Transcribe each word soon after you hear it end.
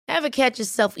Ever catch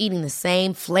yourself eating the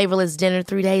same flavorless dinner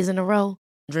 3 days in a row?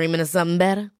 Dreaming of something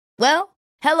better? Well,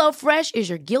 HelloFresh is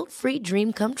your guilt-free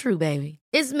dream come true, baby.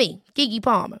 It's me, Keke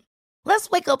Palmer. Let's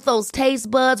wake up those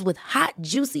taste buds with hot,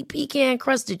 juicy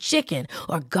pecan-crusted chicken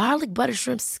or garlic butter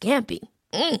shrimp scampi.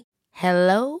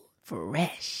 Hello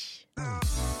Fresh.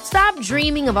 Stop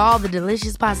dreaming of all the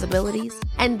delicious possibilities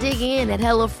and dig in at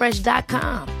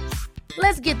HelloFresh.com.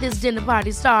 Let's get this dinner party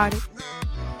started.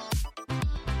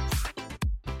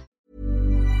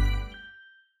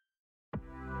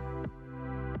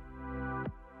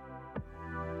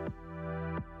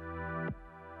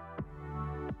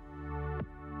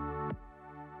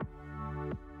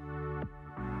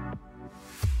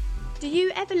 Do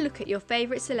you ever look at your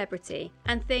favourite celebrity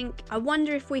and think, I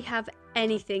wonder if we have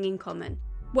anything in common?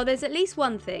 Well, there's at least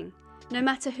one thing. No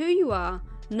matter who you are,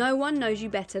 no one knows you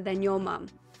better than your mum.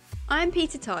 I'm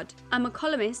Peter Todd. I'm a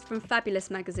columnist from Fabulous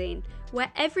magazine,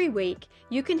 where every week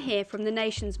you can hear from the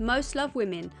nation's most loved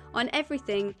women on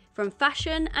everything from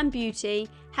fashion and beauty,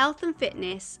 health and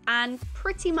fitness, and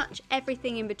pretty much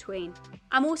everything in between.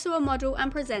 I'm also a model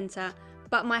and presenter,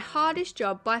 but my hardest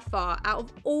job by far out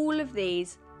of all of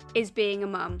these is being a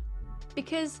mum.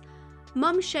 Because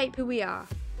mums shape who we are.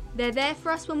 They're there for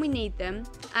us when we need them,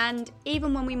 and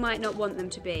even when we might not want them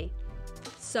to be.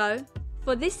 So,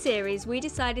 for this series, we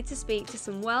decided to speak to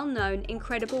some well-known,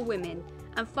 incredible women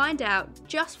and find out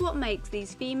just what makes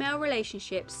these female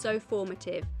relationships so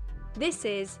formative. This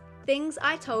is Things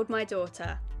I Told My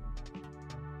Daughter.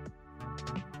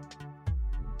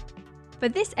 For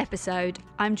this episode,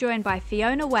 I'm joined by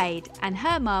Fiona Wade and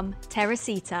her mum,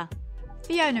 Teresita.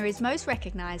 Fiona is most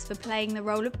recognised for playing the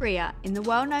role of Bria in the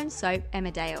well-known soap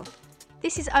Emmerdale.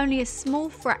 This is only a small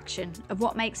fraction of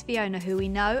what makes Fiona who we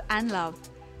know and love.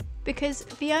 Because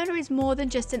Fiona is more than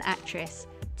just an actress.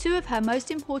 Two of her most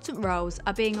important roles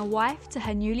are being a wife to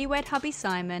her newlywed hubby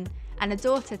Simon and a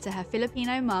daughter to her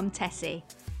Filipino mum Tessie.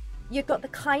 You've got the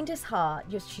kindest heart.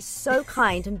 She's so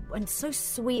kind and so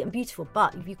sweet and beautiful.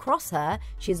 But if you cross her,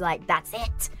 she's like, that's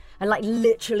it. And like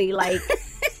literally like...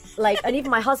 and even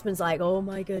my husband's like, oh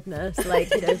my goodness,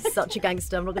 such a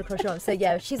gangster, I'm not going to cross you off. So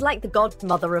yeah, she's like the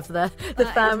godmother of the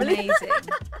family. Amazing.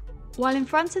 While in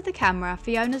front of the camera,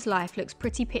 Fiona's life looks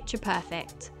pretty picture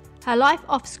perfect. Her life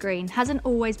off screen hasn't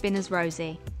always been as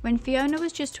rosy. When Fiona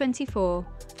was just 24,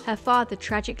 her father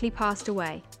tragically passed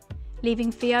away,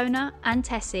 leaving Fiona and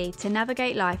Tessie to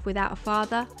navigate life without a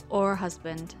father or a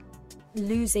husband.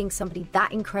 Losing somebody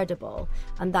that incredible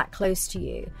and that close to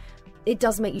you, it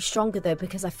does make you stronger though,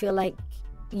 because I feel like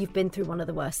you've been through one of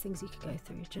the worst things you could go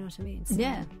through. Do you know what I mean? So...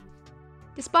 Yeah.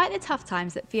 Despite the tough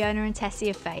times that Fiona and Tessie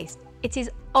have faced, it is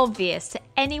obvious to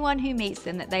anyone who meets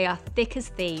them that they are thick as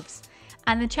thieves,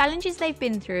 and the challenges they've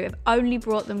been through have only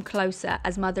brought them closer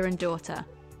as mother and daughter.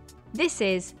 This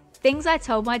is Things I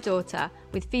Told My Daughter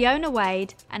with Fiona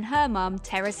Wade and her mum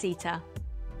Teresita.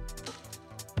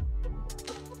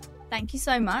 Thank you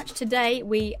so much. Today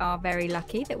we are very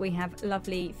lucky that we have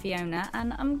lovely Fiona,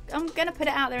 and I'm going to put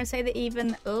it out there and say that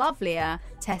even lovelier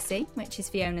Tessie, which is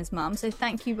Fiona's mum. So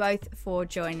thank you both for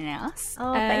joining us.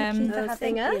 Oh, thank you for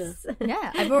having us.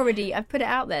 Yeah, I've put it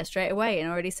out there straight away and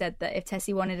already said that if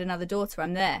Tessie wanted another daughter,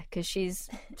 I'm there because she's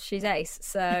ace.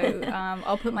 So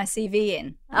I'll put my CV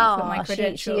in. I'll put my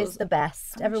credentials. She is the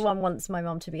best. Everyone wants my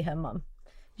mum to be her mum.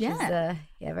 She's,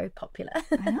 very popular.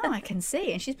 I know, I can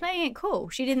see. And she's playing it cool.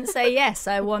 She didn't say, yes,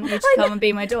 I want you to come and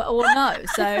be my daughter, or no.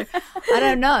 So, I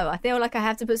don't know. I feel like I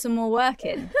have to put some more work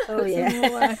in. Some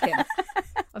more work in.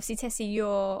 Obviously, Tessie,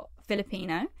 you're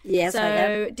Filipino. Yes, so I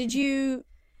am. Did you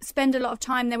spend a lot of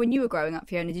time there when you were growing up,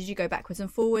 Fiona? Did you go backwards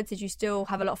and forwards? Did you still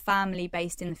have a lot of family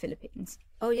based in the Philippines?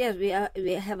 Oh, yes, we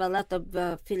have a lot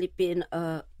of Philippine,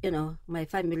 my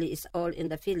family is all in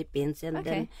the Philippines. And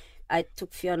then I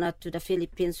took Fiona to the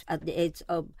Philippines at the age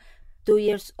of 2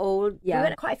 years old. Yeah, we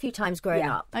went quite a few times growing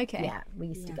up. Okay. Yeah, we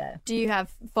used to go. Do you have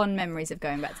fond memories of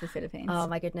going back to the Philippines? Oh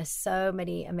my goodness, so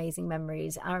many amazing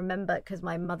memories. I remember because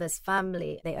my mother's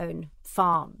family, they own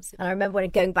farms. And I remember when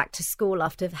going back to school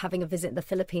after having a visit in the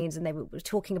Philippines, and they were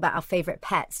talking about our favourite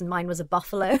pets, and mine was a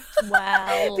buffalo.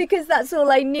 Wow. Because that's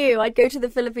all I knew. I'd go to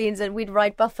the Philippines and we'd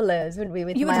ride buffaloes, wouldn't we,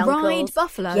 with my uncles. You would ride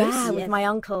buffaloes? Yeah, with my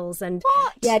uncles. And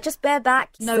what? Yeah, just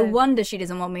bareback. No wonder she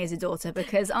doesn't want me as a daughter,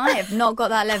 because I have not got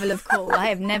that level of cool. I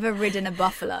have never ridden a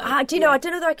buffalo. Do you know, I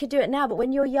don't know that I could do it now, but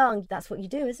when you're young, that's what you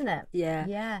do, isn't it?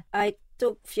 Yeah. I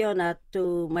took Fiona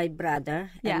to my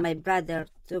brother, and my brother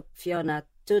took Fiona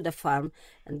to the farm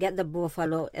and get the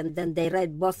buffalo, and then they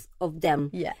ride both of them.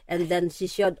 Yeah. And then she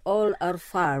showed all our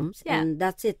farms, Yeah. and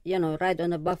that's it. Ride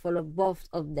on a buffalo, both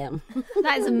of them.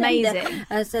 That is amazing.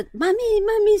 I said,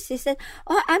 "Mommy," she said,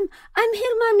 "Oh, I'm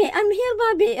here,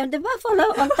 Mommy, on the buffalo,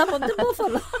 on top of the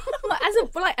buffalo."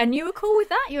 And you were cool with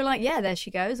that? You were like, yeah, there she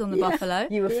goes on the buffalo.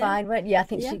 You were fine, weren't you? I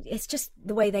think it's just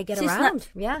the way they get She's around.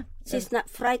 Yeah. She's not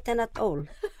frightened at all.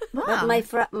 Wow.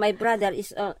 But my brother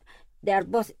is. They are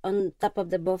both on top of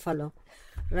the buffalo,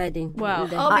 riding. Well, in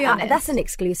the- I'll be honest. That's an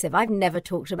exclusive. I've never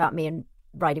talked about me and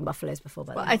riding buffaloes before.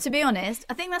 By the way. To be honest,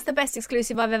 I think that's the best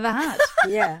exclusive I've ever had.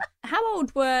 yeah. How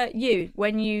old were you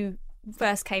when you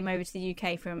first came over to the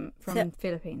UK from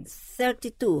Philippines?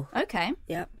 32. Okay.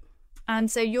 Yeah. And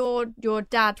so your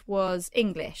dad was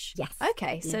English? Yes.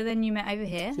 Okay, so then you met over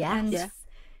here. Yes.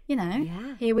 And,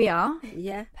 Yeah. here we are.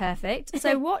 Yeah. Perfect.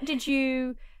 So what did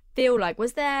you feel like?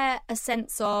 Was there a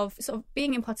sense of sort of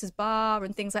being in Potter's Bar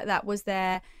and things like that? Was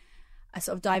there a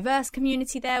sort of diverse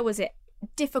community there? Was it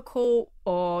difficult,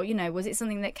 or, was it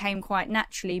something that came quite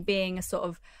naturally, being a sort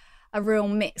of a real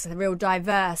mix, a real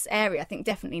diverse area? I think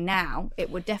definitely now it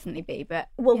would definitely be, but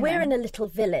Well, we're in a little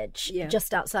village Yeah.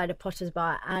 just outside of Potter's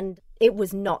Bar, and it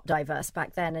was not diverse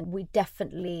back then, and we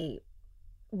definitely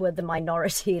were the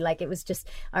minority. Like, it was just,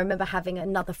 I remember having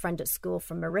another friend at school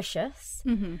from Mauritius,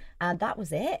 and that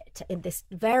was it in this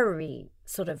very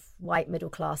sort of white middle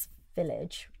class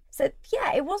village. So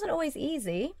yeah, it wasn't always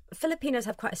easy. Filipinos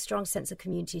have quite a strong sense of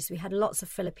community, so we had lots of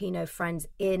Filipino friends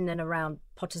in and around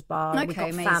Potter's Bar. We Okay, got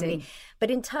amazing. family.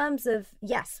 But in terms of,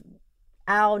 yes,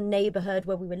 our neighbourhood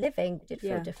where we were living did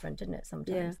feel Yeah. different, didn't it,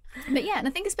 sometimes? But yeah, and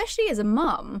I think especially as a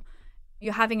mum,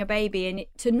 you're having a baby, and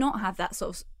to not have that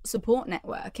sort of support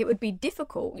network, it would be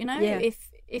difficult, Yeah.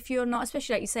 if you're not,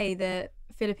 especially like you say, the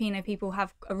Filipino people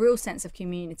have a real sense of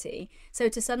community. So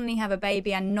to suddenly have a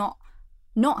baby and not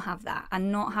have that,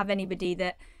 and not have anybody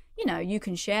that, you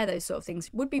can share those sort of things,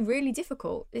 would be really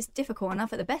difficult. It's difficult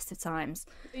enough at the best of times.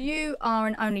 You are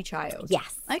an only child.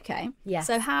 Yes. Okay. Yes.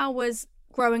 So how was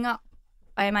growing up?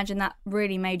 I imagine that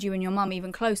really made you and your mum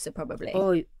even closer, probably.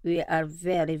 Oh, we are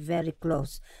very, very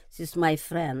close. She's my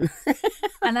friend.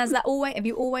 And have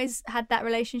you always had that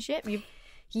relationship?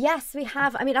 Yes, we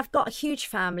have. I mean, I've got a huge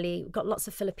family. We've got lots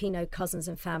of Filipino cousins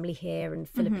and family here, and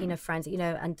Filipino friends,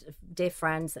 and dear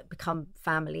friends that become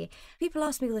family. People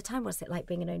ask me all the time, what's it like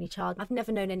being an only child? I've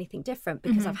never known anything different,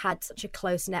 because I've had such a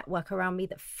close network around me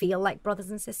that feel like brothers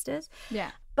and sisters.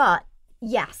 Yeah. But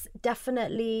yes,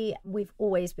 definitely, we've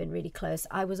always been really close.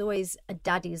 I was always a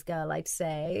daddy's girl, I'd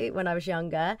say, when I was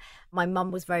younger. My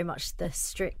mum was very much the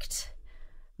strict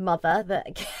mother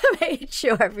that made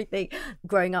sure everything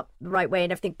growing up the right way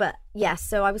and everything. But yes,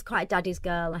 so I was quite a daddy's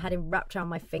girl. I had him wrapped around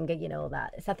my finger, all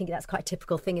that. So I think that's quite a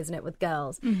typical thing, isn't it, with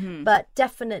girls? But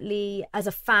definitely as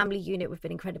a family unit, we've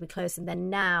been incredibly close. And then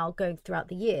now, going throughout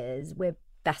the years, we're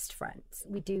best friends.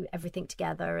 We do everything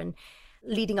together. And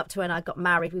leading up to when I got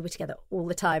married, we were together all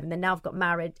the time. And then now I've got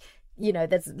married,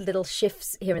 there's little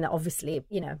shifts here and there. Obviously,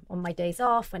 on my days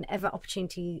off, whenever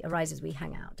opportunity arises, we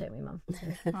hang out, don't we, Mum?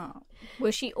 So. Oh.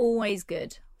 Was she always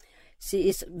good? She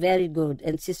is very good,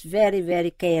 and she's very, very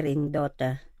caring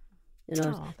daughter.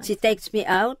 She takes me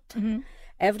out.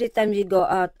 Every time we go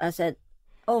out, I said,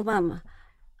 "Oh, Mom,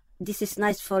 this is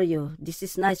nice for you. This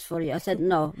is nice for you." I said,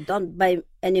 "No, don't buy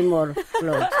any more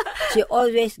clothes." She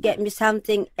always get me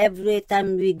something every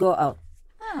time we go out.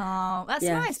 Oh, that's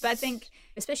Yeah. nice. But I think,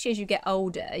 especially as you get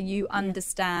older, you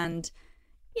understand,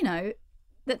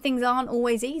 that things aren't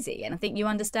always easy. And I think you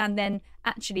understand then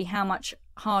actually how much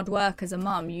hard work as a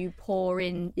mum you pour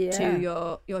in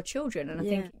to your children. And I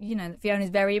think, Fiona's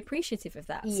very appreciative of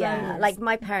that. Yeah, So, like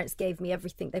my parents gave me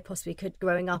everything they possibly could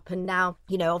growing up. And now,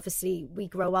 obviously we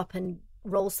grow up and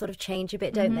roles sort of change a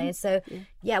bit, don't they? So,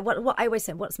 yeah, what I always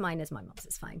say, what's mine is my mum's.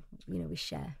 It's fine. We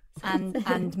share.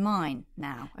 and mine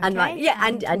now. And okay? mine, yeah,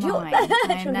 and your mine. I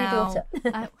am your now,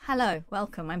 daughter. hello,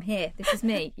 welcome. I'm here. This is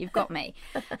me. You've got me.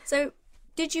 So,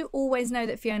 did you always know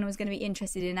that Fiona was going to be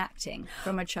interested in acting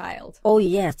from a child? Oh,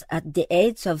 yes. At the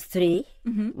age of 3,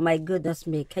 my goodness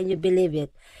me, can you believe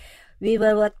it? We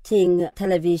were watching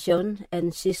television,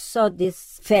 and she saw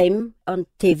this fame on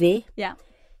TV. Yeah.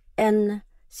 And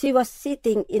she was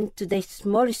sitting into the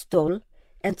small stool,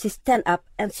 and she stand up,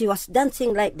 and she was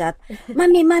dancing like that.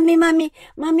 Mommy, mommy, mommy,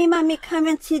 mommy, mommy, come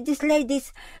and see these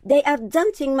ladies. They are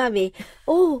dancing, mommy.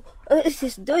 Oh,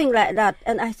 she's doing like that.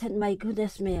 And I said, my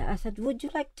goodness me. I said, would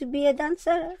you like to be a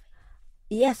dancer?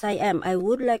 Yes, I am. I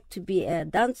would like to be a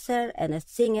dancer and a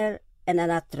singer and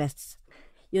an actress.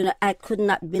 I could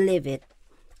not believe it.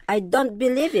 I don't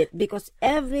believe it because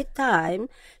every time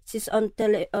she's on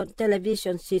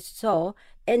television, she saw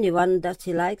anyone that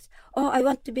she likes. Oh, I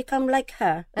want to become like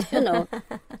her.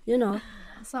 You know.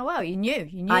 So well, you knew.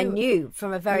 I knew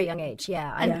from a very young age.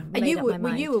 Yeah. And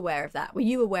were you aware of that? Were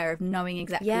you aware of knowing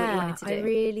exactly what you wanted to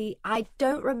do? I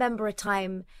don't remember a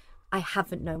time I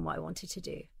haven't known what I wanted to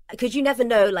do. Because you never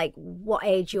know, like, what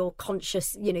age you're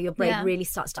conscious, your brain really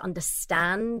starts to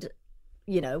understand,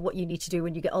 what you need to do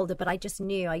when you get older. But I just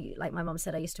knew, like my mum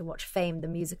said, I used to watch Fame, the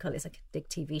musical. It's like a big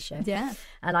TV show. Yeah.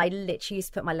 And I literally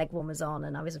used to put my leg warmers on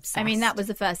and I was obsessed. I mean, that was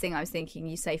the first thing I was thinking.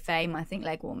 You say Fame, I think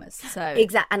leg warmers. So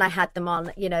exactly. And I had them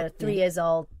on, 3 years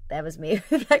old. There was me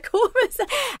with leg warmers.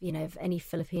 If any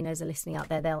Filipinos are listening out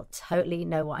there, they'll totally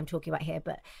know what I'm talking about here.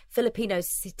 But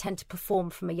Filipinos tend to perform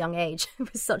from a young age. We're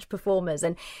such performers.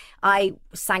 And I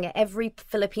sang at every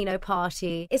Filipino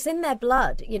party. It's in their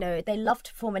blood. They love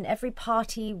to perform. And every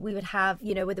party we would have,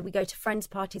 whether we go to friends'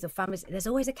 parties or families, there's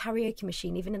always a karaoke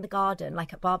machine, even in the garden,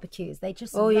 like at barbecues. They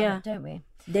just love it, don't we?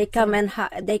 They come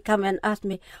and ask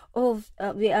me,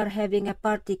 we are having a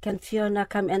party. Can Fiona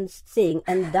come and sing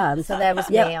and dance? So there was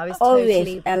me. I was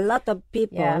always a lot of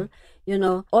people.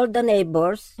 All the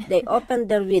neighbors, they opened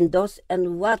their windows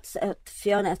and watched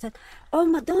Fiona and said, oh,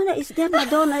 Madonna is there,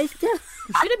 Madonna is there.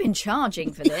 Should have been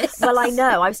charging for this. Well, I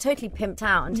know. I was totally pimped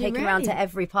out and taken around to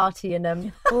every party.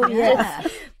 And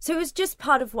So it was just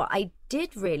part of what I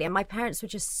did, really. And my parents were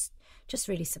just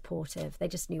really supportive. They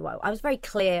just knew I was very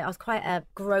clear. I was quite a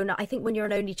grown-up. I think when you're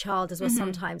an only child as well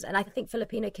sometimes, and I think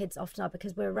Filipino kids often are,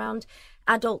 because we're around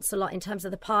adults a lot in terms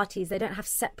of the parties. They don't have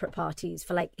separate parties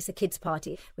for, like, it's a kid's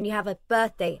party. When you have a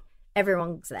birthday,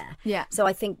 everyone's there. Yeah. So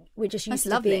I think we're just used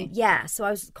to being... Yeah. So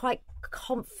I was quite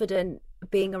confident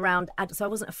being around adults. So I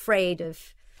wasn't afraid of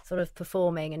sort of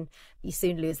performing, and you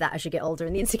soon lose that as you get older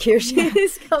and the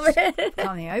insecurities come in.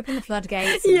 Oh, you open the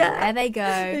floodgates and there they go.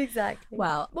 Exactly.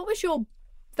 Well, what was your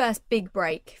first big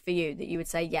break for you that you would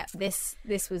say, this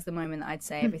was the moment that I'd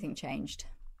say everything changed?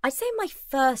 I'd say my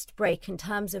first break in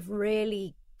terms of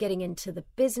really getting into the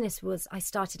business was I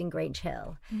started in Grange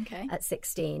Hill at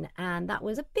 16, and that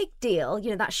was a big deal.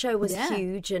 That show was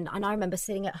huge, and I remember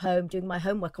sitting at home doing my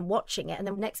homework and watching it, and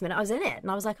then the next minute I was in it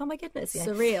and I was like, oh my goodness.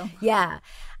 Surreal. Yeah.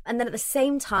 And then at the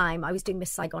same time I was doing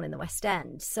Miss Saigon in the West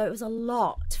End, so it was a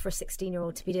lot for a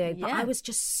 16-year-old to be doing, but I was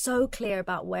just so clear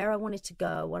about where I wanted to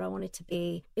go, what I wanted to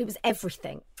be. It was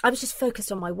everything. I was just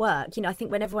focused on my work. I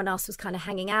think when everyone else was kind of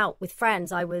hanging out with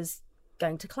friends, I was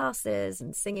going to classes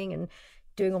and singing and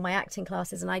doing all my acting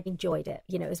classes, and I enjoyed it.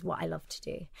 It was what I loved to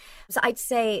do. So I'd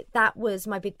say that was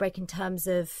my big break in terms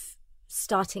of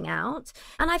starting out.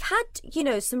 And I've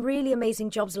had, some really amazing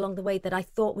jobs along the way that I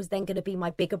thought was then going to be my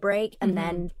bigger break, and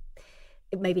then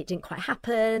maybe it didn't quite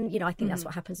happen. I think that's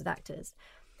what happens with actors.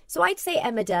 So I'd say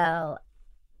Emmerdale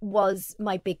was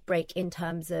my big break in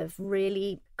terms of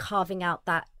really carving out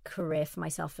that career for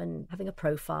myself and having a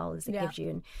profile as it gives you,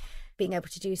 and being able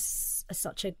to do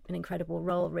such an incredible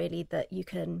role, really, that you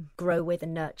can grow with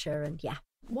and nurture. And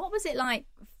what was it like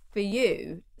for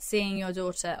you seeing your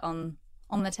daughter on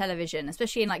the television,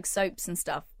 especially in like soaps and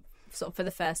stuff, sort of for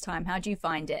the first time? How do you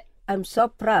find it? I'm so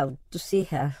proud to see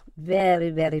her.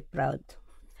 Very, very proud.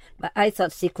 But I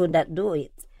thought she could not do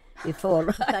it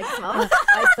before. Thanks, Mom.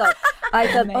 I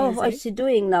thought, oh, what's she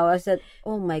doing now? I said,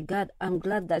 oh my God, I'm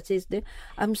glad that she's doing.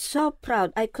 I'm so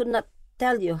proud. I could not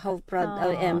tell you how proud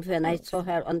I am when I saw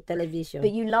her on television.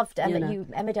 But you loved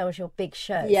Emmerdale was your big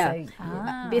show. Yeah.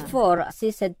 So Before,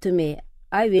 she said to me,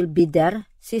 I will be there.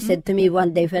 She said to me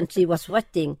one day when she was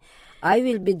watching, I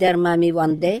will be there, Mommy,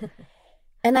 one day.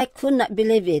 And I could not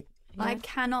believe it. I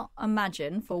cannot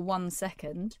imagine for 1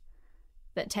 second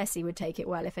that Tessie would take it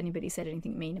well if anybody said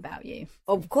anything mean about you.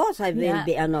 Of course I will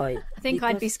be annoyed. I think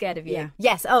I'd be scared of you. Yeah.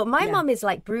 Yes. Oh, my mum is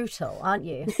like brutal, aren't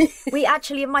you? We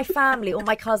actually, in my family, all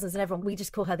my cousins and everyone, we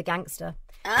just call her the gangster.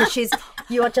 Because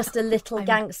you are just a little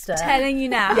gangster. Telling you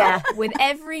now, with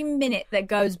every minute that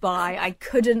goes by, I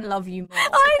couldn't love you more.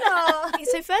 I know.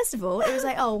 So first of all, it was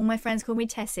like, oh, my friends call me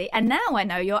Tessie, and now I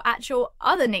know your actual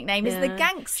other nickname is the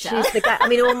gangster. She's the I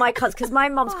mean, all my cousins, because my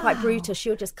mum's quite brutal.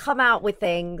 She'll just come out with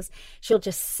things. She'll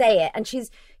just say it, and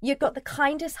you've got the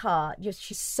kindest heart.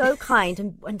 She's so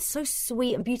kind and so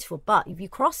sweet and beautiful. But if you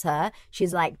cross her,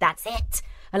 she's like, that's it,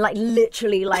 and like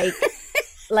literally like.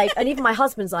 And even my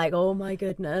husband's like, oh my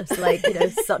goodness,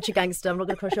 such a gangster. I'm not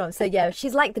going to cross you on. So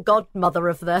she's like the godmother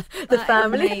of the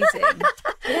family. Amazing.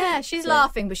 Yeah, she's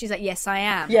laughing, but she's like, yes, I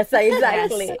am. Yes,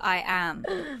 exactly. Yes, I am.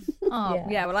 Oh,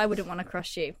 yeah. Well, I wouldn't want to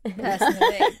crush you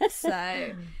personally.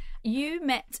 So, you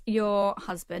met your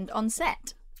husband on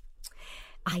set.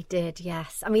 I did,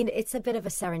 yes. I mean, it's a bit of a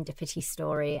serendipity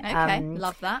story. Okay,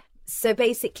 love that. So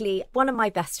basically, one of my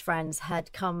best friends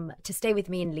had come to stay with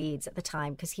me in Leeds at the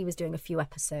time because he was doing a few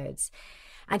episodes.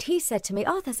 And he said to me,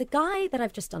 oh, there's a guy that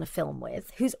I've just done a film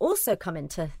with who's also come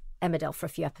into Emmerdale for a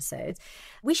few episodes.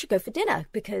 We should go for dinner,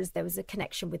 because there was a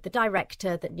connection with the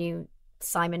director that knew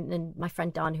Simon and my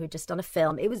friend Dan, who had just done a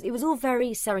film. It was all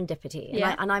very serendipity.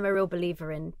 And I'm a real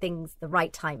believer in things, the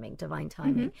right timing, divine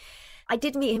timing. I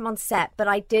did meet him on set, but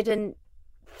I didn't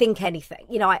think anything.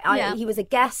 You know, he was a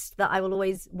guest that I will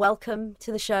always welcome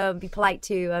to the show and be polite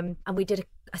to. And we did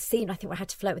a scene, I think, where I had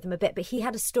to flirt with him a bit, but he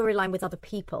had a storyline with other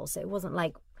people. So it wasn't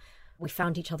like we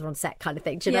found each other on set kind of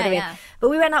thing. Do you know what I mean? Yeah. But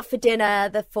we went out for dinner,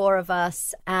 the four of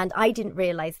us, and I didn't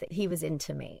realise that he was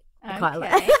into me quite a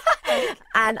lot.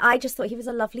 And I just thought he was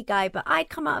a lovely guy, but I'd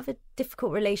come out of a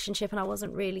difficult relationship and I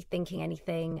wasn't really thinking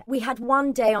anything. We had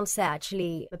one day on set,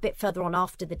 actually, a bit further on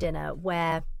after the dinner,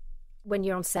 where when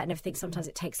you're on set and everything, sometimes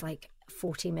it takes like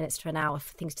 40 minutes to an hour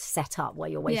for things to set up while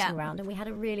you're waiting around. And we had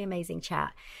a really amazing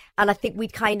chat. And I think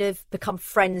we'd kind of become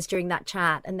friends during that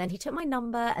chat. And then he took my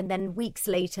number, and then weeks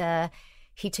later,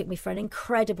 he took me for an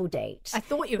incredible date. I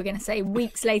thought you were going to say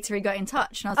weeks later he got in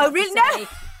touch. And I was oh, really? No!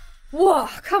 Whoa,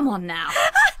 come on now.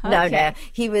 No,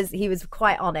 he was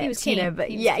quite on it. He was keen. You know, but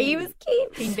he was keen.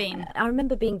 Keen bean. I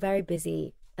remember being very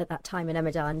busy at that time in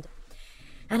Emmerdale,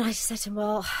 and I just said to him,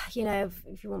 well, you know,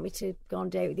 if you want me to go on a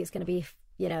date with you, it's going to be,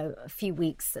 you know, a few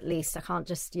weeks at least. I can't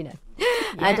just, you know.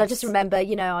 Yes. And I just remember,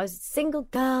 you know, I was a single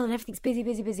girl and everything's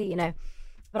busy, you know.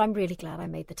 But I'm really glad I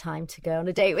made the time to go on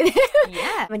a date with him.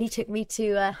 Yeah. When he took me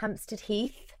to Hampstead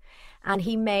Heath, and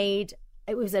he made...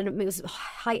 It was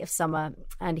height of summer,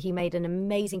 and he made an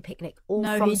amazing picnic from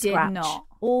scratch. No, he did not.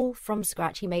 All from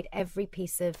scratch. He made every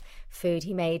piece of food.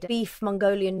 He made beef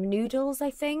Mongolian noodles,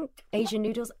 I think, Asian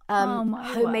noodles,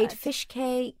 homemade fish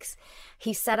cakes.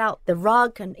 He set out the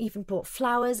rug and even brought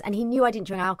flowers, and he knew I didn't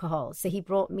drink alcohol, so he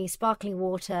brought me sparkling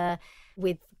water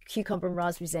with cucumber and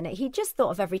raspberries in it. He just thought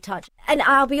of every touch. And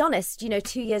I'll be honest, you know,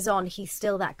 2 years on, he's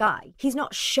still that guy. He's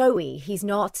not showy. He's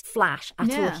not flash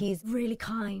at all. He's really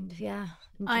kind. Yeah.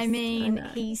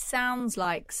 He sounds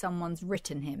like someone's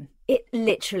written him. It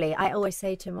literally, I always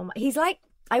say to him, I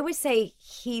always say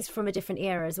he's from a different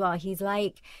era as well. He's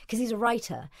like, because he's a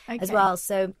writer as well.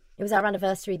 So it was our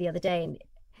anniversary the other day, and,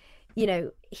 you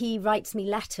know, he writes me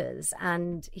letters,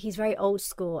 and he's very old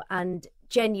school, and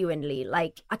genuinely,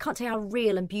 like, I can't tell you how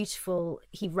real and beautiful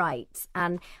he writes.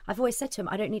 And I've always said to him,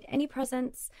 I don't need any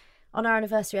presents on our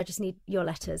anniversary. I just need your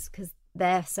letters, because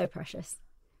they're so precious.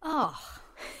 Oh,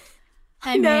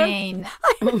 I'm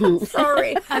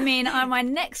sorry. My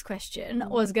next question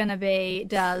was going to be,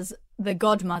 does the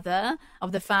godmother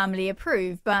of the family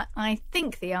approve? But I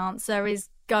think the answer is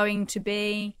going to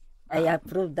be... I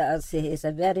approve that he is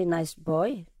a very nice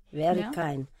boy, very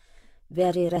kind.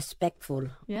 Very respectful.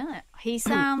 Yeah, he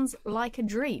sounds like a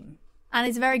dream. And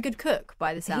he's a very good cook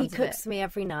by the sounds of it. He cooks me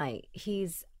every night.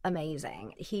 He's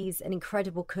amazing. He's an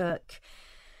incredible cook.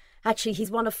 Actually,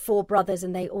 he's one of four brothers,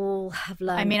 and they all have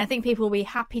learned. I think people will be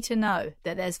happy to know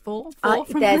that there's four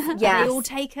from yes. Are they all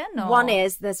taken? Or?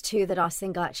 There's two that are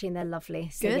single, actually, and they're lovely.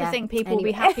 So, good. I think people will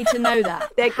be happy to know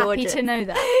that. They're gorgeous. Happy to know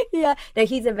that. Yeah. No,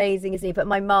 he's amazing, isn't he? But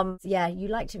my mum, you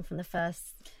liked him from the first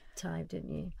time,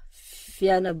 didn't you?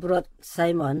 Fiona brought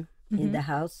Simon in the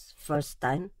house first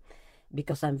time,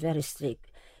 because I'm very strict.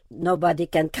 Nobody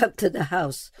can come to the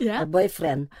house. Yeah. A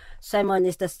boyfriend. Simon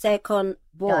is the second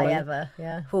boy ever,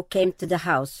 who came to the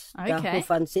house, who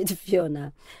fancied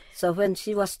Fiona. So when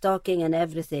she was talking and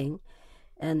everything,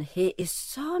 and he is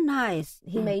so nice.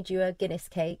 He made you a Guinness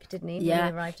cake, didn't he? Yeah,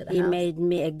 when you arrived at the he house? made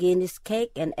me a Guinness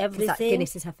cake and everything.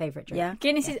 Guinness is her favourite drink. Yeah.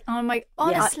 Guinness is, oh my,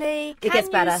 honestly, it gets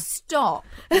better. Stop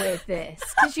with this?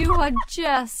 Because you are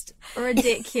just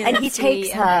ridiculous. And he takes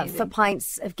her for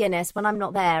pints of Guinness when I'm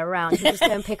not there around. He just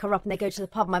go and pick her up, and they go to the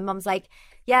pub. My mum's like,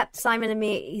 yep, Simon and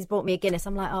me, he's brought me a Guinness.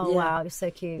 I'm like, oh, wow, you're so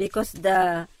cute. Because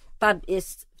the pub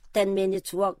is 10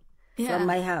 minutes walk from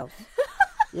my house.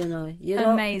 You know,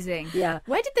 amazing. Yeah.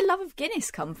 Where did the love of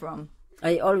Guinness come from?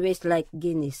 I always like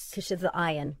Guinness because of the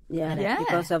iron. Yeah.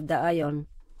 Because of the iron.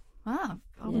 Wow.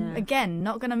 Again,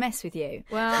 not going to mess with you.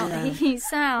 Well, he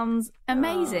sounds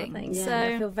amazing. Thanks. So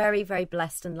I feel very, very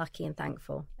blessed and lucky and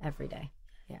thankful every day.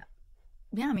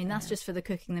 Yeah, that's just for the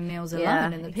cooking the meals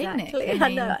alone and the picnic.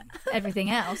 Everything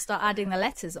else, start adding the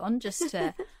letters on just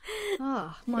to...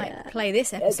 play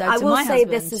this episode I to will my say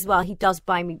husband. This as well. He does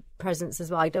buy me presents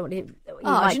as well. I don't... do you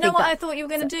know what I thought you were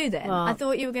going to do then? I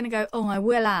thought you were going to go, I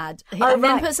will add. And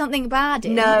then put something bad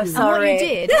in. No, sorry. And what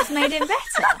you did was made it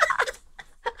better.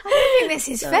 I don't think this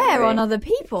is fair on other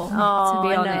people, to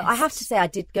be honest. No. I have to say I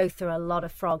did go through a lot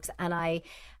of frogs, and I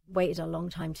waited a long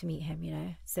time to meet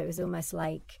him, So it was almost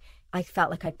like... I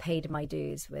felt like I paid my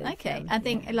dues with. Okay, I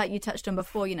think like you touched on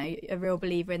before, you know, a real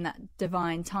believer in that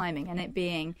divine timing and it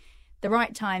being the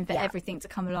right time for everything to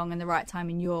come along and the right time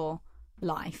in your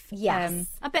life.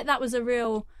 Yes. I bet that was a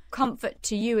real comfort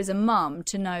to you as a mum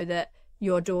to know that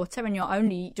your daughter and your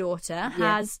only daughter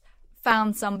has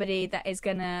found somebody that is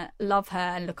going to love her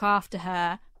and look after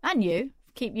her and you,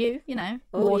 keep you, you know,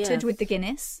 watered with the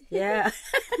Guinness. Yeah.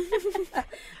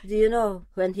 Do you know,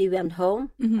 when he went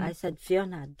home, I said,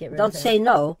 Fiona, don't say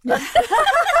no.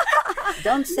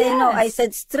 Don't say no. I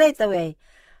said straight away.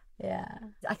 Yeah.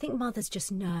 I think mothers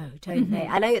just know, don't they?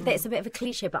 I know that it's a bit of a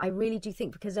cliche, but I really do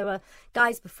think, because there were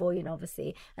guys before, you know,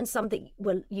 obviously, and some that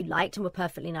you liked and were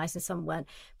perfectly nice and some weren't.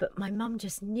 But my mum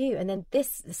just knew. And then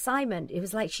Simon, it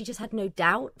was like she just had no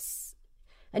doubts.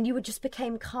 And you just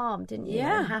became calm, didn't you?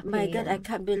 Yeah. And happy. My God, I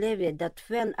can't believe it. That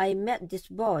when I met this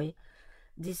boy,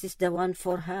 this is the one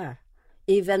for her.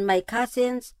 Even my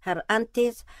cousins, her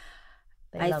aunties,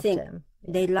 I think him.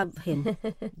 They love him.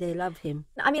 They love him.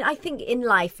 I mean, I think in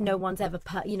life, no one's ever,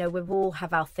 you know, we all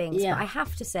have our things. Yeah. But I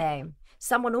have to say,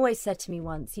 someone always said to me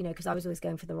once, you know, because I was always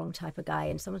going for the wrong type of guy,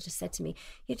 and someone just said to me,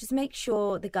 you just make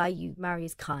sure the guy you marry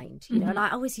is kind, you know. And I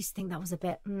always used to think that was a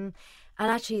bit, and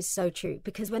actually it's so true,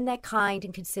 because when they're kind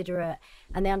and considerate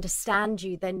and they understand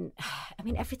you, then, I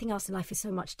mean, everything else in life is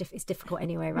so much, it's difficult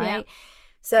anyway, right? Yeah.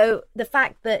 So the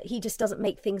fact that he just doesn't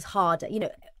make things harder, you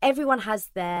know, everyone has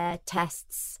their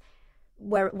tests,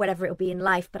 whatever it'll be in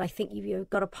life, but I think you've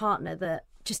got a partner that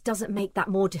just doesn't make that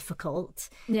more difficult.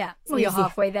 Yeah, well, you're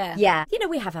halfway there. Yeah, you know,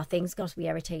 we have our things, gosh, we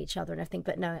irritate each other and everything,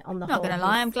 but no, on the whole, not gonna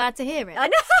lie, I'm glad to hear it. I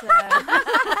know.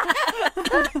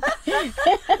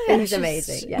 He's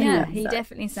amazing. Yeah, he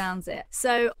definitely sounds it.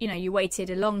 So, you know, you waited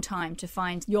a long time to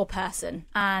find your person,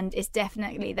 and it's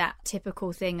definitely that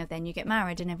typical thing of then you get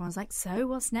married and everyone's like, so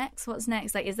what's next?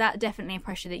 Like, is that definitely a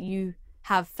pressure that you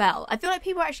have felt? I feel like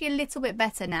people are actually a little bit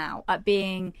better now at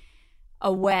being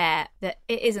aware that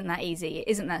it isn't that easy, it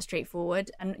isn't that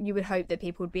straightforward, and you would hope that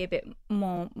people would be a bit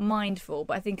more mindful.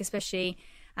 But I think, especially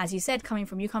as you said,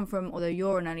 you come from, although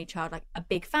you're an only child, like a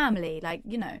big family, like,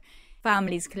 you know,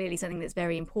 family is clearly something that's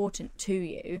very important to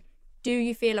you. Do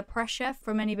you feel a pressure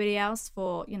from anybody else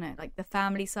for, you know, like the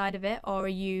family side of it, or are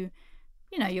you,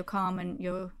 you know, you're calm and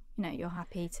you're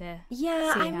happy to see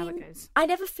how it goes? I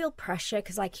never feel pressure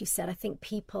because, like you said, I think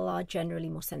people are generally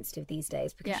more sensitive these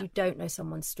days because you don't know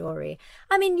someone's story.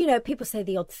 I mean, you know, people say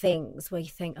the odd things where you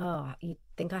think, oh, you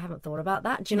think I haven't thought about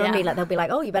that? Do you know what I mean? Like, they'll be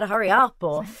like, oh, you better hurry up,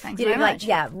 or, thanks you know, very like,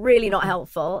 much. really not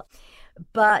helpful.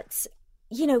 But,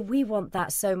 you know, we want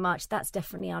that so much. That's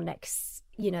definitely our next,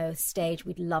 you know, stage.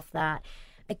 We'd love that.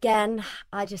 Again,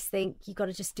 I just think you got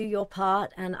to just do your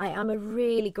part. And I'm a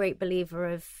really great believer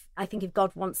of, I think if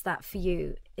God wants that for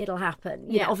you, it'll happen.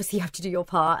 You know, obviously you have to do your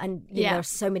part, and you know, there are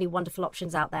so many wonderful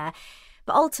options out there.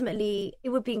 But ultimately, it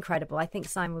would be incredible. I think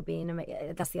Simon would be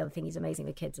that's the other thing. He's amazing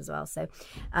with kids as well. So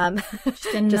just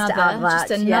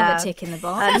another tick in the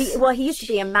box. He used to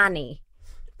be a Manny.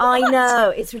 I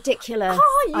know, it's ridiculous.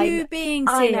 Are you being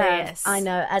serious? I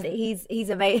know, and he's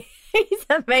amazing. He's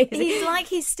amazing. He's like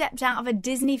he's stepped out of a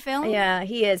Disney film. Yeah,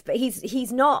 he is, but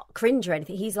he's not cringe or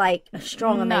anything. He's like a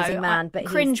strong, amazing man. But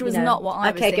cringe was not what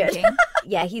I was thinking.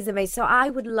 Yeah, he's amazing. So I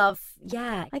would love.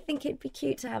 Yeah, I think it'd be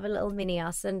cute to have a little mini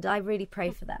us, and I really pray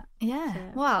for that.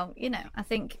 Yeah. Well, you know, I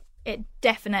think it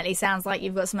definitely sounds like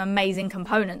you've got some amazing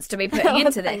components to be putting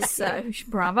into this. So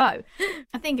bravo.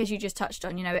 I think, as you just touched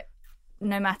on, you know,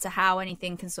 no matter how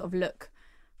anything can sort of look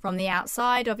from the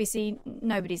outside, obviously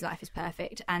nobody's life is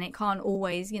perfect, and it can't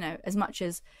always, you know, as much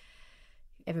as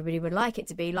everybody would like it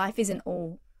to be, life isn't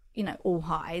all, you know, all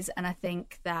highs. And I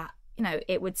think that, you know,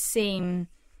 it would seem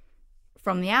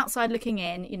from the outside looking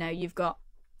in, you know, you've got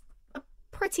a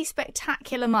pretty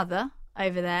spectacular mother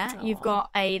over there. Aww. You've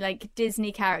got a like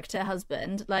Disney character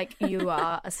husband. Like, you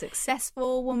are a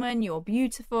successful woman, you're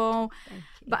beautiful.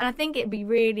 But I think it'd be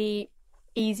really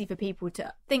easy for people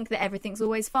to think that everything's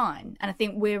always fine, and I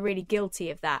think we're really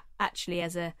guilty of that actually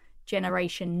as a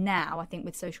generation now. I think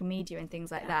with social media and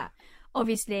things like that,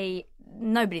 obviously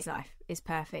nobody's life is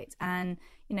perfect, and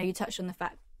you know, you touched on the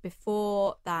fact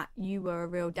before that you were a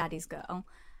real daddy's girl,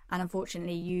 and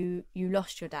unfortunately you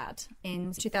lost your dad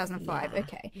in 2005.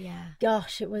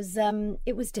 Gosh, it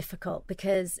was difficult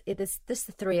because there's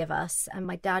the three of us, and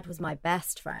my dad was my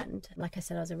best friend. Like I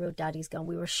said, I was a real daddy's girl.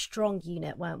 We were a strong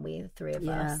unit, weren't we, the three of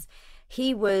us?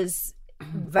 He was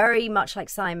very much like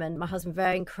Simon, my husband,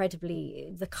 very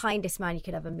incredibly the kindest man you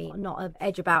could ever meet. Not an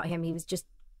edge about him. He was just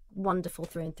wonderful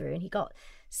through and through. And he got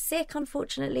sick,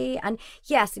 unfortunately. And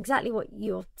yes, exactly what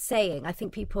you're saying. I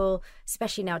think people,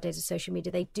 especially nowadays with social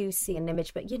media, they do see an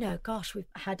image. But, you know, gosh, we've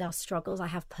had our struggles. I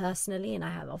have personally, and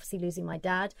I have obviously losing my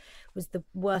dad was the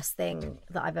worst thing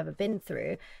that I've ever been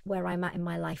through. Where I'm at in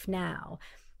my life now.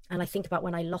 And I think about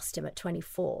when I lost him at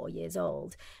 24 years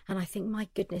old. And I think, my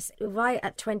goodness, if I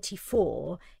at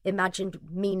 24 imagined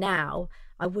me now,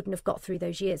 I wouldn't have got through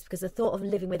those years, because the thought of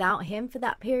living without him for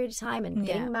that period of time and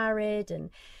getting married, and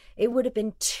it would have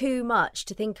been too much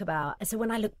to think about. And so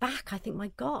when I look back, I think,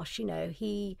 my gosh, you know,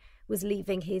 he was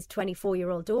leaving his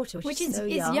 24-year-old daughter, which is so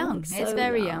young. So it's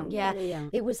very young. Yeah. Very young.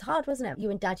 It was hard, wasn't it?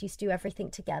 You and Dad used to do everything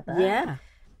together. Yeah.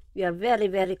 We are very,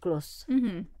 very close.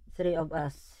 Mm-hmm. Three of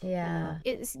us. Yeah.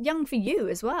 It's young for you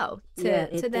as well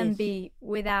to then be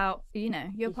without, you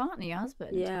know, your partner, your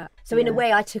husband. Yeah. So in a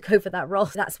way, I took over that role.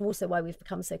 That's also why we've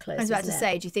become so close. I was about to isn't it?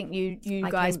 say, do you think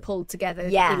you guys pulled together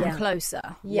Yeah. even Yeah. closer?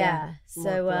 Yeah. More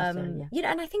So, closer, yeah. you know,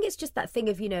 and I think it's just that thing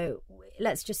of, you know,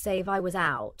 let's just say if I was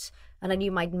out and I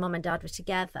knew my mum and dad were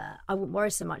together, I wouldn't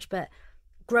worry so much. But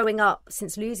growing up,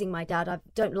 since losing my dad, I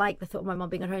don't like the thought of my mum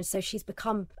being on her own. So she's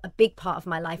become a big part of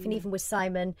my life. And even with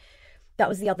Simon, that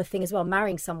was the other thing as well,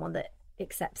 marrying someone that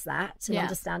accepts that and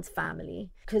understands family.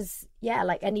 Because, yeah,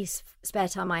 like any spare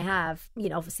time I have, you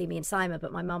know, obviously me and Simon,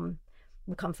 but my mum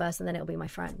will come first and then it'll be my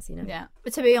friends, you know. Yeah.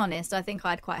 But to be honest, I think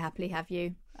I'd quite happily have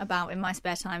you about in my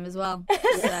spare time as well.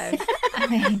 So, I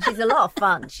mean, She's a lot of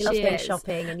fun. She loves She going is.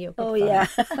 shopping and you're good Oh, fun. yeah.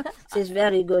 She's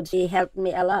very good. She helped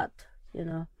me a lot, you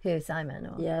know. Who, Simon?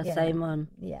 Or, Yeah, Simon.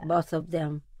 Yeah. Both of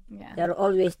them. yeah. They're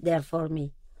always there for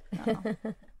me.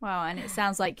 Wow, and it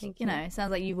sounds like you know, it sounds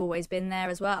like you've always been there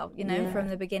as well, you know, from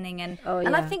the beginning. And Oh, yeah.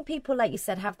 And I think people, like you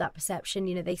said, have that perception,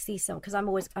 you know, they see some, because I'm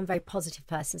a very positive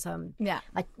person. So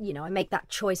I make that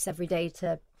choice every day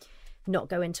to not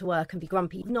go into work and be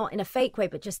grumpy, not in a fake way,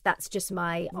 but just, that's just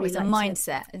my it's a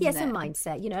mindset, isn't yes, it? a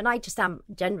mindset, you know, and I just am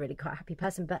generally quite a happy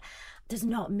person, but does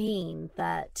not mean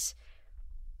that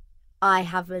I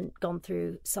haven't gone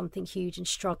through something huge and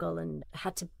struggle and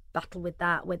had to battle with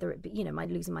that, whether it be, you know, my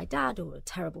losing my dad or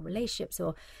terrible relationships,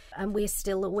 and we're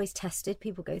still always tested.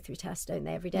 People go through tests, don't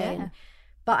they, every day? Yeah.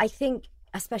 But I think,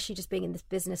 especially just being in this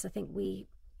business, I think we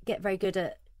get very good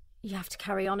at, you have to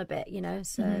carry on a bit, you know.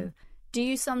 So Do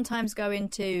you sometimes go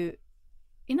into,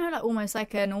 you know, like almost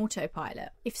like an autopilot?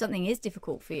 If something is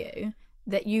difficult for you,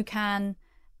 that you can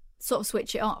sort of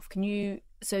switch it off.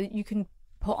 So you can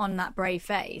put on that brave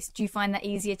face. Do you find that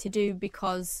easier to do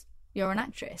because you're an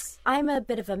actress? I'm a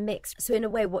bit of a mix. So in a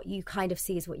way, what you kind of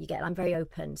see is what you get. I'm very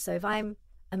open. So if I'm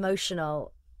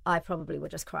emotional, I probably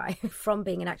would just cry. From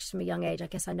being an actress from a young age, I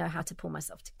guess I know how to pull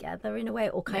myself together in a way,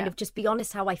 or kind of just be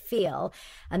honest how I feel,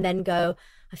 and then go,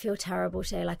 I feel terrible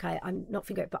today, like I'm not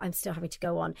feeling great, but I'm still having to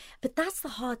go on. But that's the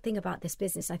hard thing about this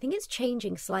business. I think it's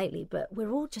changing slightly, but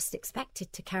we're all just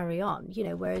expected to carry on, you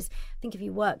know, whereas I think if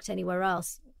you worked anywhere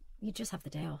else, you just have the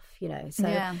day off, you know.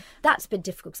 So that's been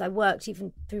difficult, because I worked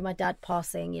even through my dad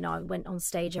passing, you know, I went on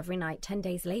stage every night. 10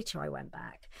 days later, I went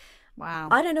back. Wow.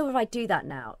 I don't know if I do that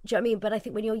now. Do you know what I mean? But I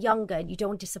think when you're younger and you don't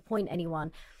want to disappoint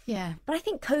anyone. Yeah. But I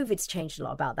think COVID's changed a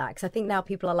lot about that, because I think now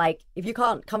people are like, if you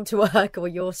can't come to work or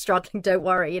you're struggling, don't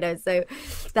worry, you know. So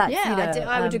that's, you know,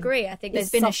 I would agree. I think there's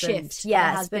it's been a softened. shift. Yeah,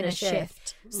 There it's has been been a a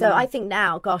shift. So I think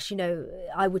now, gosh, you know,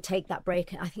 I would take that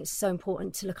break. And I think it's so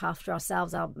important to look after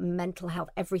ourselves, our mental health,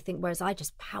 everything. Whereas I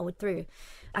just powered through.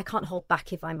 I can't hold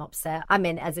back if I'm upset. I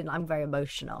mean, as in, I'm very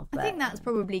emotional. I think that's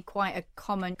probably quite a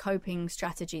common coping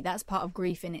strategy. That's part of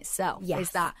grief in itself. Yes.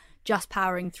 Is that just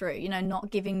powering through, you know, not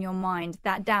giving your mind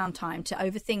that downtime to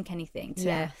overthink anything.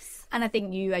 Yes. And I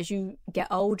think as you get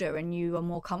older and you are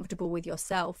more comfortable with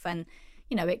yourself and,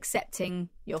 you know, accepting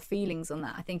your feelings on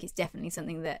that, I think it's definitely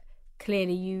something that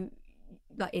clearly you,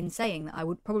 like in saying that, I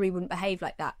wouldn't behave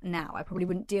like that now. I probably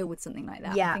wouldn't deal with something like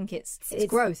that. Yeah. I think it's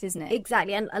growth, isn't it?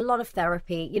 Exactly. And a lot of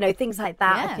therapy, you know, things like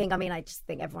that. Yeah. I just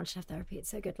think everyone should have therapy. It's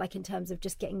so good. Like in terms of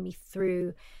just getting me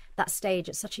through that stage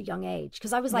at such a young age.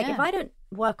 Because I was like, if I don't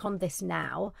work on this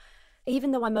now,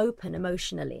 even though I'm open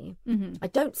emotionally, I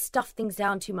don't stuff things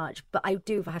down too much, but I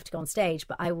do if I have to go on stage,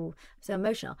 but I will, so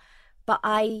emotional. But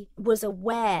I was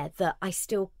aware that I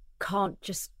still can't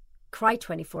just cry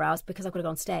 24 hours because I've got to go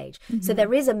on stage. So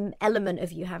there is an element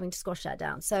of you having to squash that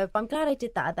down. So I'm glad I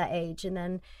did that at that age. And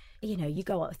then, you know, you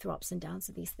go through ups and downs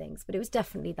of these things, but it was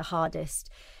definitely the hardest.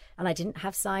 And I didn't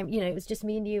have Simon, you know, it was just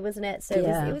me and you, wasn't it? So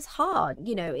it was hard.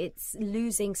 You know, it's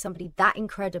losing somebody that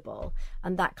incredible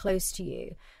and that close to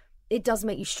you. It does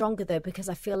make you stronger though, because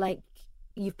I feel like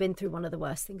you've been through one of the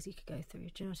worst things you could go through.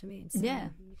 Do you know what I mean? So, yeah,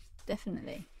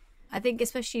 definitely. I think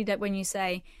especially that when you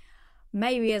say,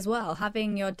 maybe as well,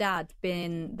 having your dad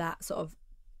been that sort of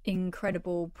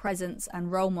incredible presence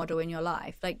and role model in your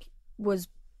life, like, was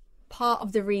part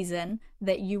of the reason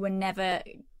that you were never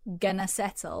gonna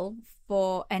settle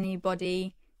for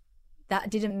anybody that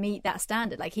didn't meet that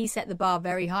standard. Like, he set the bar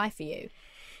very high for you.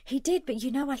 He did, but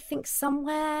I think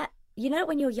somewhere,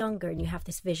 when you're younger and you have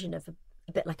this vision of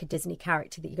a bit like a Disney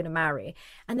character that you're going to marry,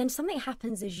 and then something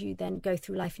happens as you then go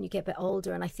through life and you get a bit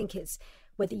older, and I think it's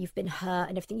whether you've been hurt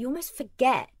and everything, you almost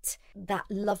forget that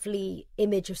lovely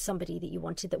image of somebody that you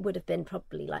wanted that would have been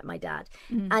probably like my dad.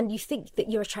 And you think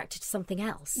that you're attracted to something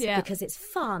else because it's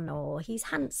fun, or he's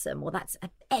handsome, or that's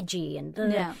edgy, and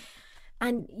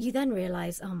and you then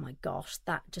realise, oh my gosh,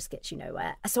 that just gets you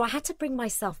nowhere. So I had to bring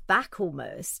myself back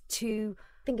almost to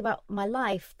think about my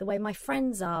life, the way my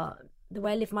friends are, the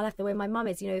way I live my life, the way my mum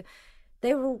is.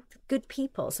 They were all good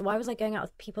people. So why was I going out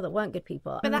with people that weren't good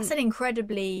people? But that's an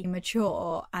incredibly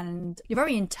mature, and you're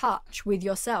very in touch with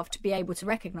yourself to be able to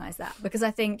recognise that. Because I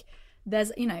think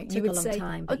there's, you would a long say,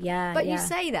 time, but you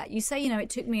say that. You say, it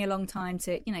took me a long time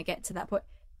to, get to that point.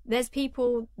 There's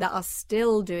people that are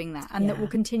still doing that, and that will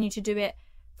continue to do it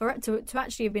to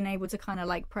actually have been able to kind of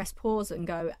like press pause and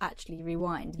go, actually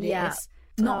rewind this.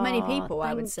 Not many people,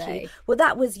 I would say. Well,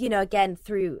 that was, again,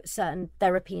 through certain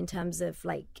therapy in terms of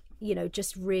like,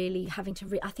 just really having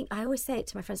to I think I always say it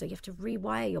to my friends, like, you have to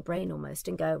rewire your brain almost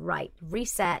and go, right,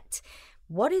 reset.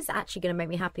 What is actually going to make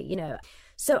me happy?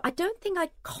 So I don't think I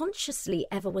consciously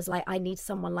ever was like, I need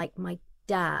someone like my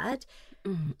dad.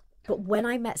 But when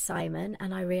I met Simon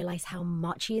and I realised how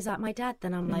much he is like my dad,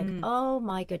 then I'm like, oh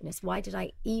my goodness, why did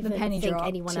I even think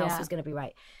anyone else was going to be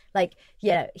right? Like,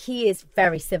 he is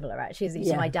very similar, actually,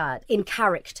 to my dad in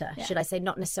character, should I say,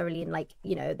 not necessarily in like,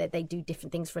 that they do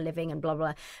different things for a living and blah,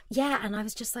 blah. Yeah, and I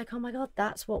was just like, oh my God,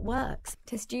 that's what works.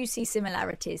 Tess, do you see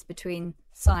similarities between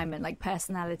Simon, like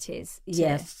personalities?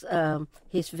 Yes,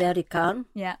 he's very calm,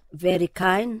 very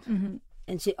kind,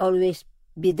 and she always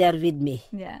be there with me.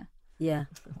 Yeah.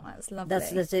 Oh, that's lovely.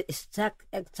 That's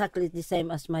exactly the same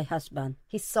as my husband.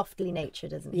 He's softly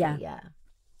natured, isn't he? Yeah.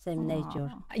 Same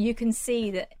nature. You can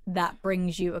see that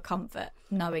brings you a comfort,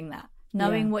 knowing that.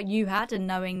 Knowing what you had and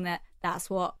knowing that that's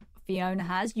what Fiona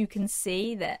has, you can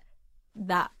see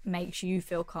that makes you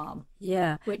feel calm.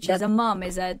 Yeah. Which as a mum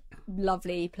is a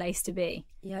lovely place to be.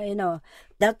 Yeah,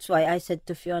 That's why I said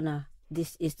to Fiona,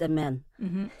 this is the man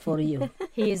for you.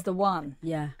 He is the one.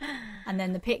 Yeah. And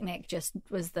then the picnic just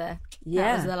was that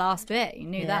was the last bit. You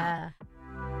knew that.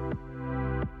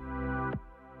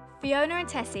 Fiona and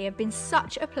Tessie have been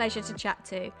such a pleasure to chat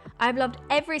to. I've loved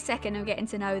every second of getting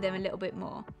to know them a little bit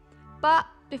more. But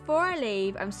before I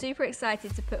leave, I'm super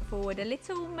excited to put forward a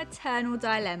little maternal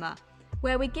dilemma,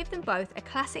 where we give them both a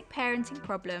classic parenting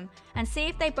problem and see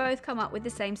if they both come up with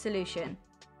the same solution.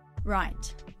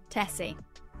 Right, Tessie.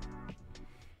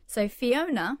 So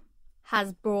Fiona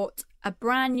has brought a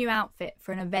brand new outfit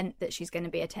for an event that she's going to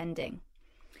be attending.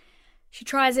 She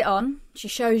tries it on, she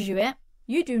shows you it.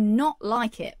 You do not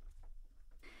like it.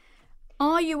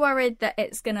 Are you worried that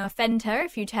it's going to offend her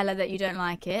if you tell her that you don't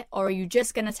like it? Or are you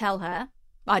just going to tell her,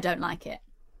 I don't like it?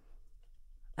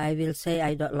 I will say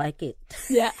I don't like it.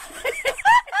 Yeah.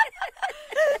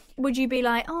 Would you be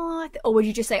like, or would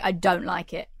you just say, I don't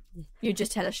like it? You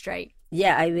just tell her straight.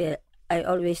 Yeah, I will. I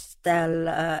always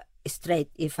tell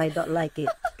straight if I don't like it.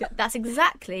 That's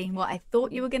exactly what I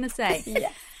thought you were going to say.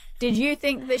 Yeah. Did you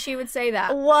think that she would say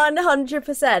that?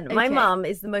 100%. My mum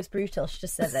is the most brutal. She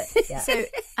just says it. Yeah. So,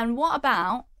 and what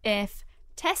about if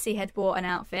Tessie had bought an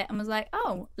outfit and was like,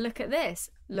 oh, look at this.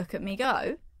 Look at me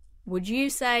go. Would you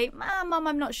say, Mum,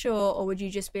 I'm not sure? Or would you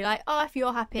just be like, oh, if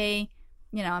you're happy,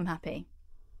 I'm happy?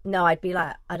 No, I'd be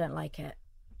like, I don't like it.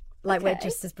 Like, we're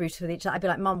just as brutal with each other. I'd be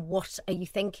like, Mum, what are you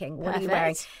thinking? What are you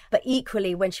wearing? But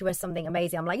equally, when she wears something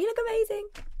amazing, I'm like, you look amazing.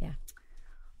 Yeah.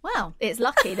 Well, it's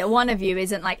lucky that one of you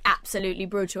isn't like absolutely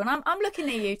brutal. And I'm looking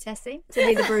at you, Tessie, to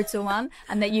be the brutal one.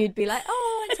 And that you'd be like,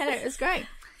 oh, I tell her it was great.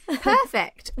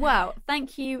 Perfect. Well,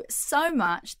 thank you so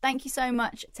much. Thank you so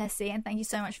much, Tessie. And thank you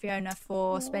so much, Fiona,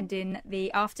 for spending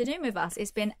the afternoon with us.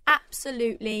 It's been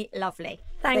absolutely lovely.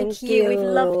 Thank you. We've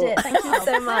loved it. Thank you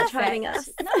so much for having us.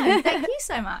 No, thank you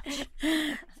so much.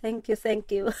 Thank you.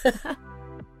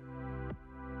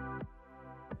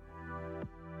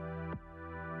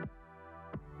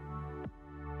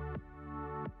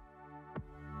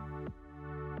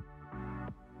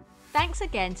 Thanks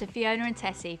again to Fiona and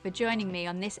Tessie for joining me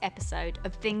on this episode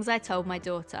of Things I Told My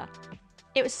Daughter.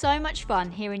 It was so much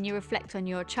fun hearing you reflect on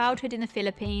your childhood in the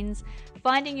Philippines,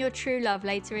 finding your true love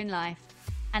later in life,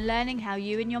 and learning how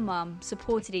you and your mum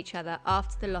supported each other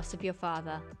after the loss of your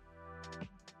father.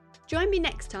 Join me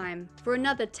next time for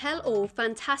another tell-all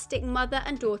fantastic mother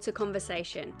and daughter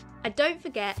conversation. And don't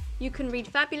forget, you can read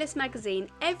Fabulous magazine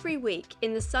every week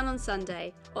in The Sun on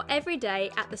Sunday or every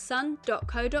day at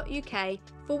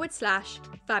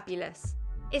thesun.co.uk/fabulous.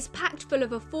 It's packed full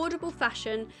of affordable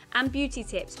fashion and beauty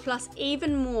tips, plus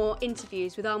even more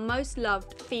interviews with our most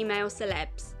loved female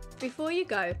celebs. Before you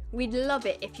go, we'd love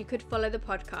it if you could follow the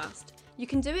podcast. You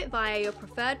can do it via your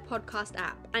preferred podcast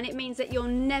app, and it means that you'll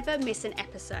never miss an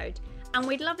episode. And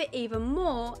we'd love it even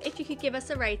more if you could give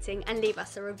us a rating and leave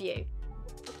us a review.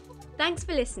 Thanks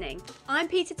for listening. I'm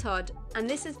Peter Todd, and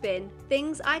this has been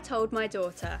Things I Told My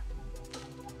Daughter.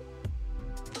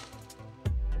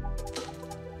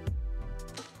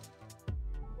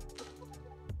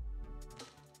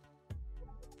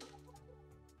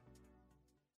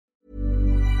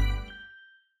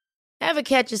 Ever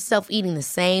catch yourself eating the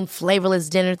same flavorless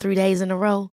dinner 3 days in a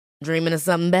row? Dreaming of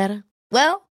something better?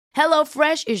 Well,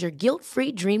 HelloFresh is your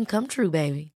guilt-free dream come true,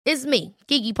 baby. It's me,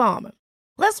 Keke Palmer.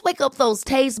 Let's wake up those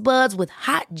taste buds with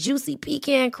hot, juicy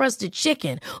pecan-crusted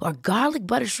chicken or garlic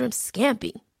butter shrimp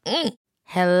scampi.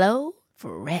 Hello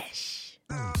Fresh.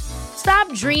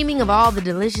 Stop dreaming of all the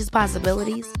delicious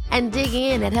possibilities and dig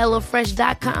in at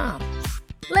HelloFresh.com.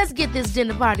 Let's get this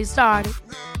dinner party started.